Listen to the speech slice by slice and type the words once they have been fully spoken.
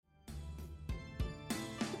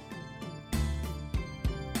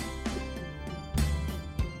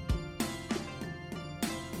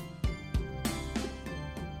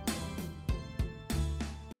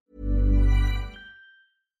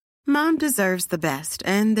Mom deserves the best,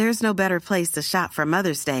 and there's no better place to shop for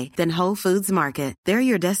Mother's Day than Whole Foods Market. They're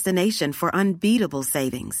your destination for unbeatable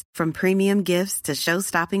savings, from premium gifts to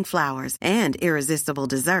show-stopping flowers and irresistible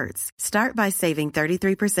desserts. Start by saving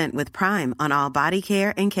 33% with Prime on all body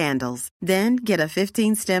care and candles. Then get a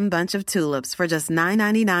 15-stem bunch of tulips for just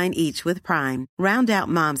 $9.99 each with Prime. Round out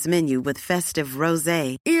Mom's menu with festive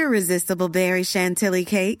rosé, irresistible berry chantilly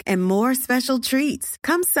cake, and more special treats.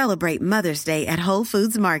 Come celebrate Mother's Day at Whole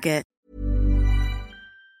Foods Market.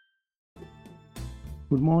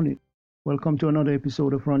 Good morning. Welcome to another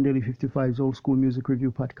episode of Ron Daily 55's Old School Music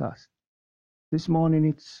Review Podcast. This morning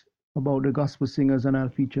it's about the gospel singers, and I'll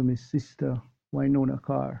feature Miss Sister Wynona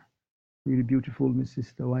Carr. Really beautiful Miss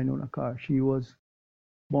Sister Wynona Carr. She was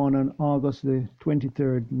born on August the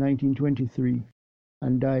 23rd, 1923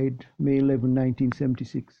 and died May 11,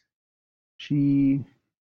 1976. She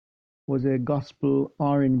was a gospel,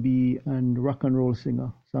 R&B, and rock and roll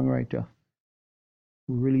singer, songwriter,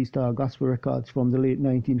 who released gospel records from the late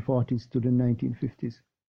 1940s to the 1950s.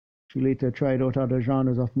 She later tried out other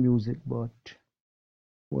genres of music, but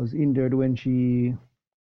was injured when she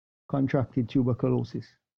contracted tuberculosis.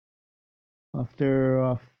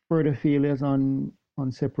 After further failures on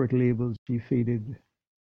separate labels, she faded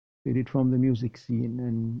from the music scene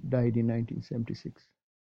and died in 1976.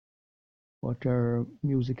 But her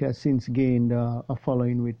music has since gained a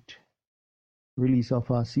following with release of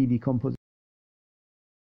a CD composition.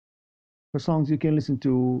 For songs you can listen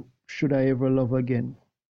to: Should I Ever Love Again,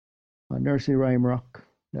 Nursery Rhyme Rock,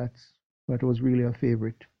 that was really a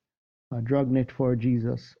favorite, Dragnet for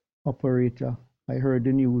Jesus, Operator, I Heard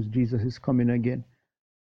the News, Jesus is Coming Again,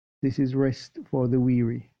 This is Rest for the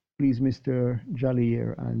Weary, Please Mr.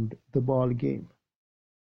 Jollier, and The Ball Game.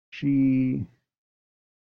 She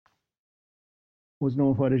was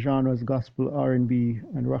known for the genres gospel, R&B,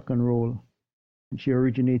 and rock and roll, and she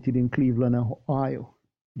originated in Cleveland, Ohio,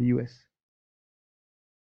 the U.S.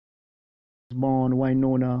 Born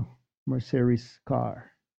Wynona Mercedes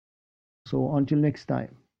Carr. So until next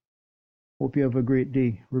time, hope you have a great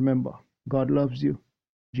day. Remember, God loves you.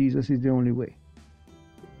 Jesus is the only way.